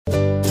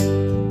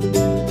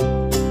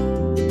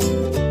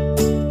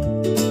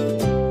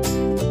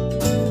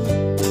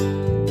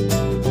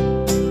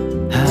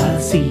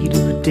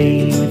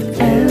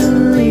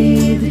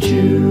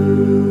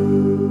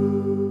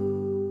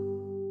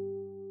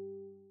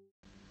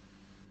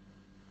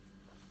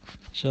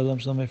Shalom,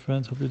 shalom, my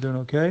friends. Hope you're doing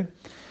okay.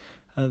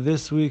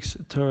 This week's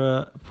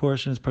Torah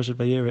portion is Parshat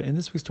Vayera. In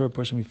this week's Torah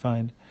portion, we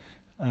find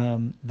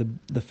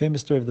the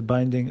famous story of the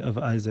binding of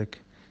Isaac,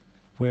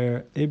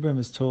 where Abram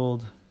is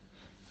told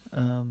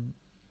to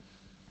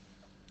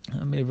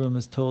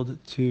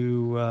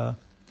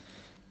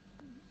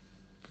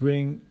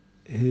bring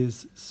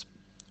his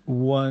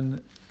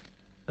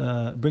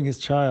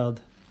child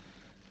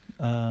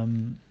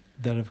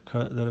that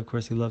of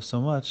course he loves so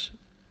much,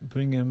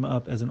 bring him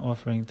up as an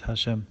offering to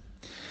Hashem.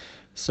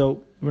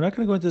 So we're not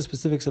going to go into the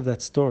specifics of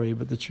that story,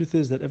 but the truth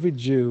is that every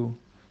Jew,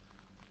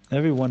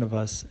 every one of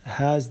us,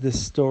 has this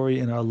story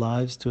in our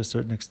lives to a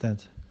certain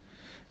extent.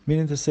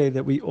 Meaning to say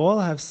that we all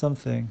have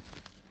something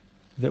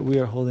that we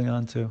are holding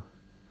on to.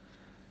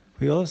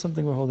 We all have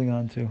something we're holding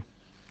on to.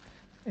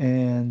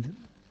 And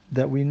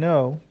that we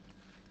know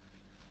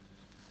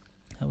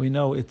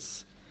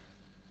it's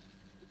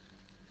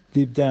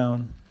deep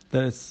down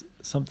that it's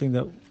something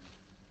that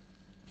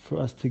for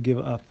us to give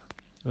up,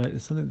 right?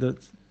 It's something that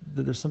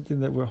there's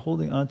something that we're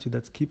holding on to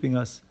that's keeping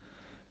us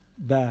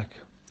back.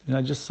 And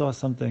I just saw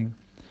something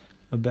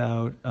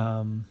about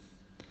a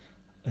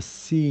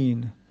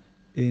scene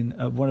in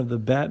one of the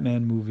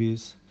Batman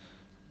movies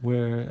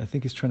where I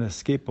think he's trying to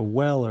escape a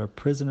well or a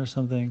prison or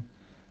something,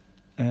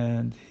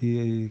 and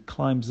he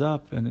climbs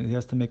up and he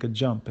has to make a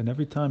jump. And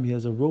every time he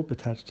has a rope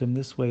attached to him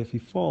this way, if he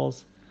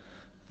falls,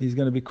 he's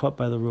going to be caught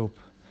by the rope.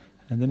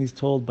 And then he's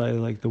told by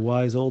the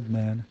wise old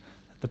man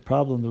that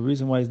the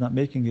reason why he's not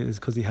making it is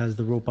because he has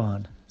the rope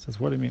on. He says,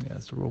 what do you mean he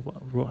has the rope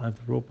on? I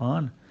have the rope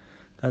on?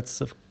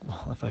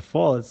 If I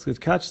fall,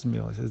 it catches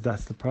me. He says,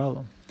 that's the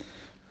problem.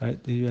 Right?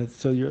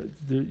 So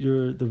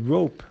the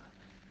rope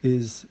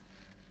is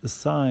the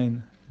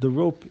sign. The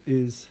rope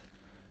is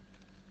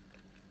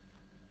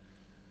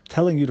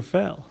telling you to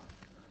fail.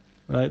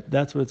 Right?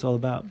 That's what it's all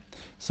about.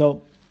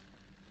 So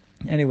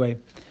anyway,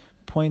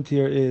 point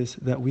here is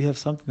that we have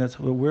something that's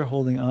what we're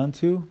holding on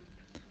to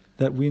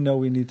that we know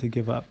we need to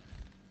give up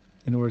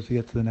in order to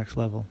get to the next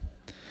level.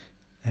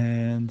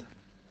 And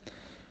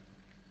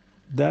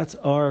that's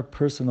our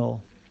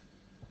personal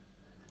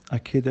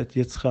Akedat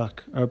Yitzchak,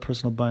 our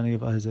personal binding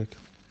of Isaac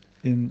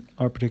in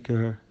our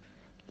particular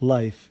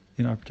life,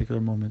 in our particular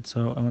moment.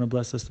 So I want to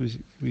bless us that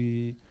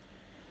we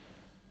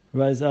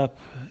rise up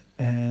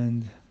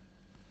and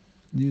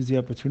use the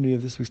opportunity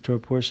of this week's Torah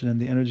portion and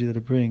the energy that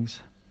it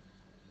brings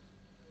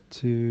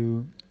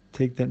to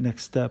take that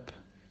next step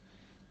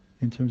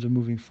in terms of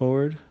moving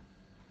forward,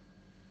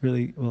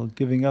 really,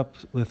 giving up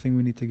the thing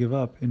we need to give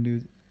up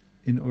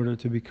in order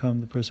to become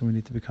the person we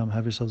need to become.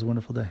 Have yourselves a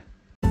wonderful day.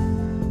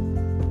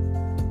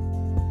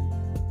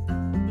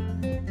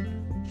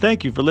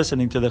 Thank you for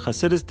listening to the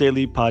Chassidus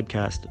Daily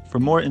Podcast. For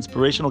more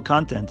inspirational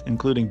content,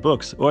 including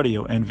books,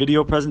 audio, and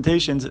video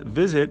presentations,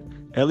 visit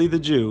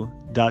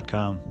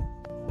EliTheJew.com.